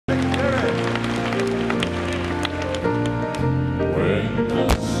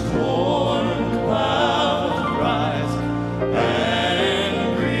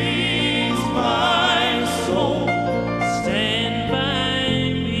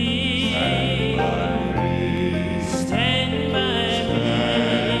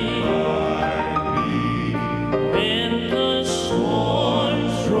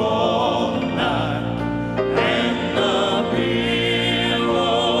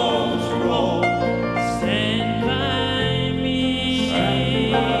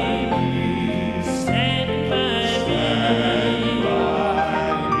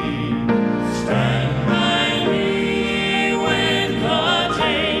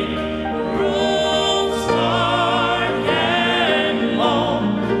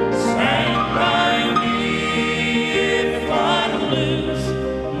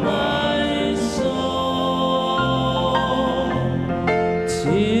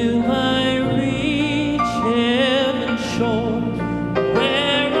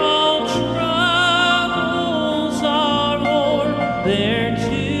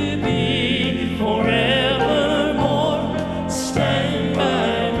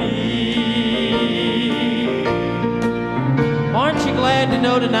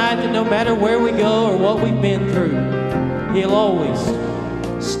know tonight that no matter where we go or what we've been through, He'll always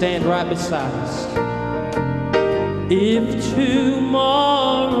stand right beside us. If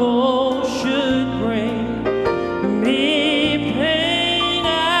tomorrow should bring me pain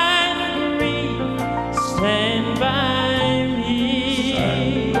and grief, stand by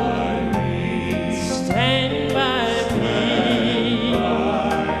me. Stand by me.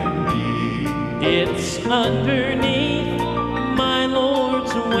 It's underneath my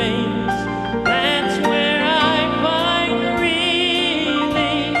Lord's wings, that's where I find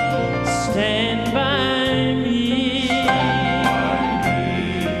relief. Stand by me.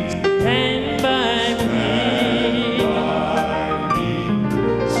 Stand by me.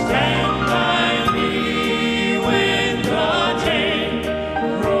 Stand by me when the day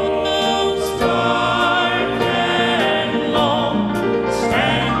grows dark and long.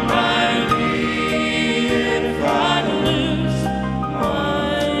 Stand by me if I lose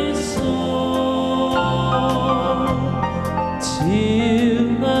my soul.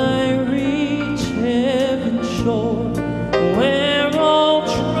 Till I reach heaven's shore, where all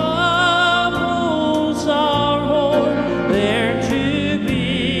troubles are o'er, there to be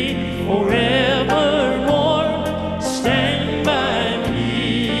forevermore. Stand by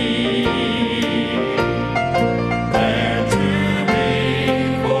me. There to be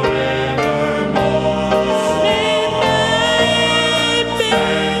forevermore. Stand by me.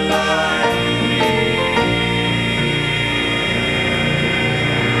 Stand by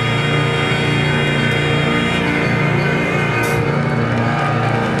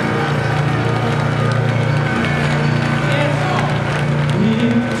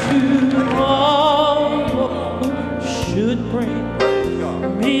If tomorrow should bring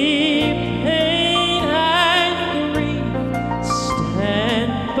me pain and grief,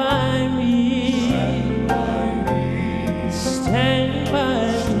 stand by me. Stand by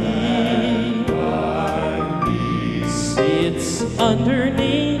me. It's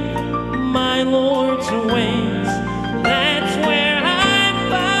underneath my Lord's wings, that's where I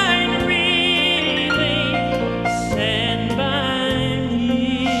find relief. Stand by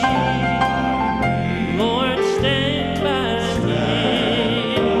me. Lord, stand by me.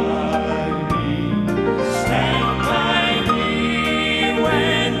 Stand by me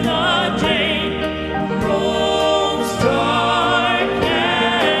when the day grows dark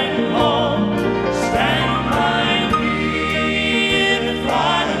and long. Stand by me if I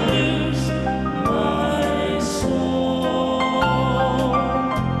lose my soul.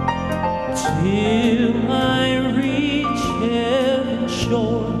 Till I reach heaven's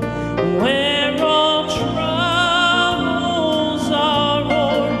shore, where all troubles are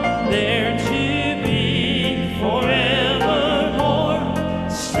o'er, there to be forevermore.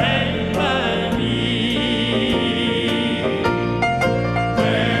 Stand by me.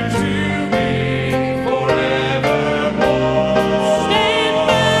 There to be forevermore. Stand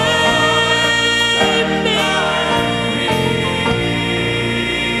by me.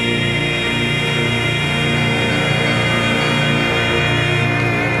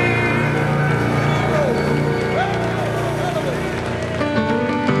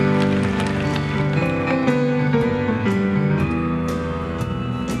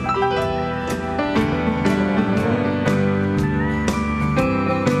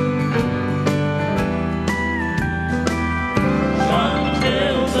 Some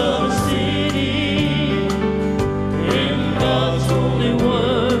tales of a city in God's holy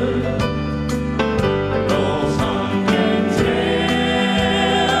word, no tongue can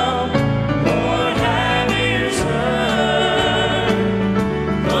tell, nor have ears heard,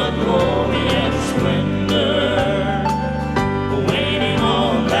 the glory and splendor waiting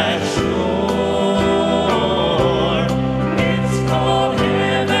on that shore. It's called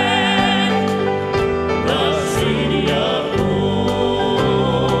heaven, the city of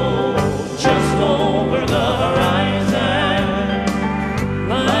gold. Just over the horizon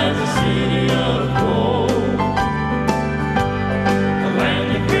lies the city of gold, a land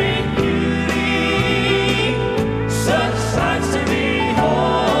of great beauty, such sights to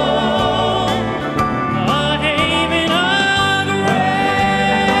behold, a haven of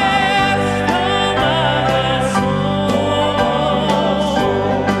rest for my soul.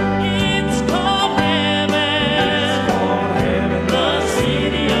 It's called heaven, the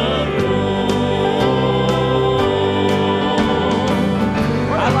city of gold.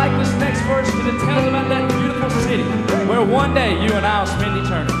 I like this next verse because it tells about that beautiful city where one day you and I will spend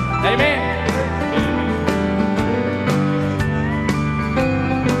eternity. Amen.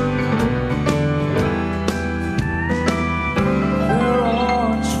 There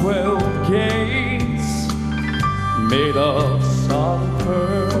are 12 gates made of solid pearl.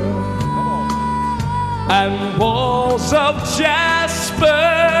 jasper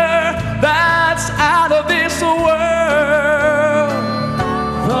that's out of this world.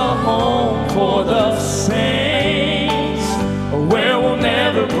 The home for the saints, where we'll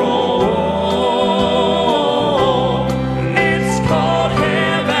never grow old. It's called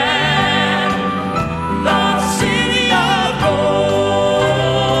heaven, the city of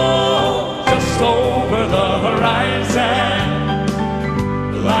gold. Just over the horizon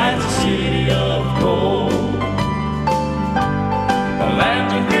lies a city of gold. A land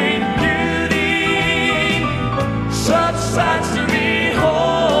of great beauty, such sights to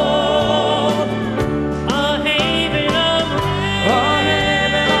behold. A haven of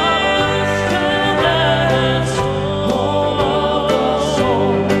rest, home of the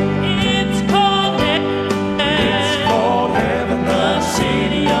soul. It's called heaven, the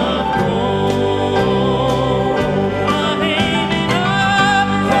city of gold. A haven of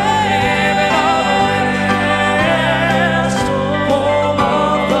rest, home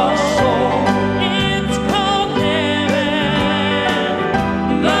of the soul. It's called heaven,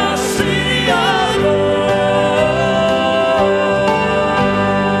 the city of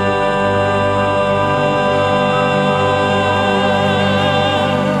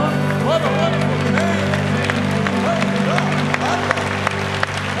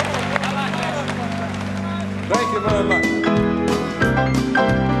Thank you very much.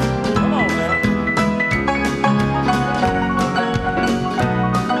 Come on now.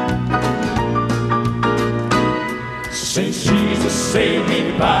 Since Jesus saved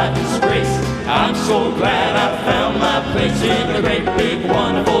me by His grace, I'm so glad I found my place in the great big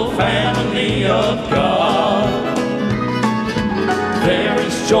wonderful family of God. There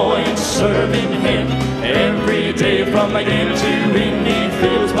is joy in serving Him every day from beginning to end. He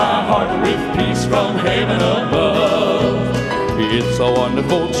fills my heart with peace from heaven above. It's a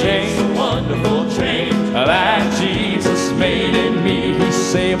wonderful change, that Jesus made in me. He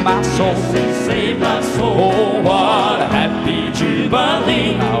saved my soul, Oh, what a happy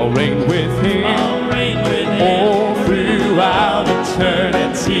jubilee! I'll reign with Him, oh, throughout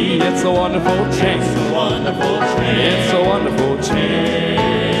eternity. It's a wonderful change, it's a wonderful change.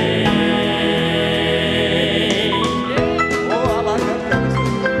 Oh, I like that kind of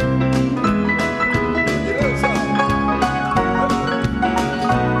stuff. You know something?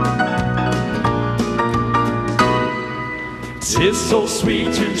 Tis so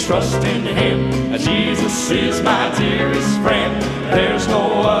sweet to trust in Him. Jesus is my dearest friend. There's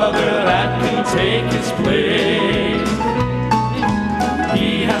no other that can take His place.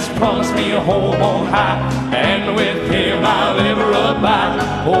 He has promised me a home on high, and with Him I'll ever abide.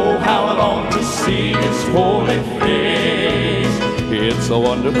 Oh, how I long to see His holy face. It's a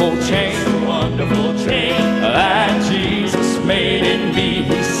wonderful change, that Jesus made in me.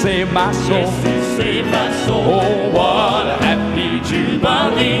 He saved my soul, Oh, what a happy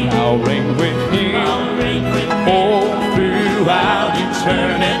jubilee! I'll reign with Him, oh, throughout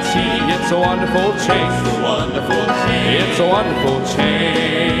eternity. It's a wonderful change, it's a wonderful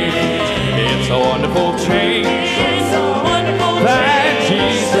change, it's a wonderful change, that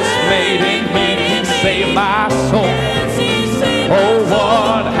Jesus made in me. He saved my soul. Oh,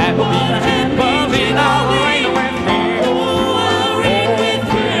 what a happy jubilee! I'll reign with Him,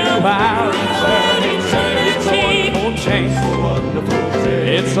 throughout eternity.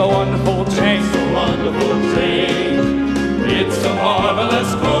 It's a wonderful change, it's a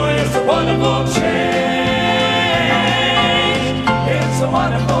marvelous, glorious, wonderful change. It's a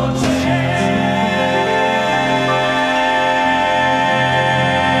wonderful change.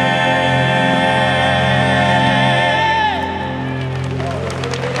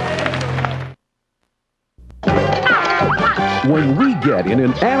 When we get in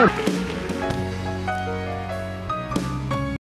an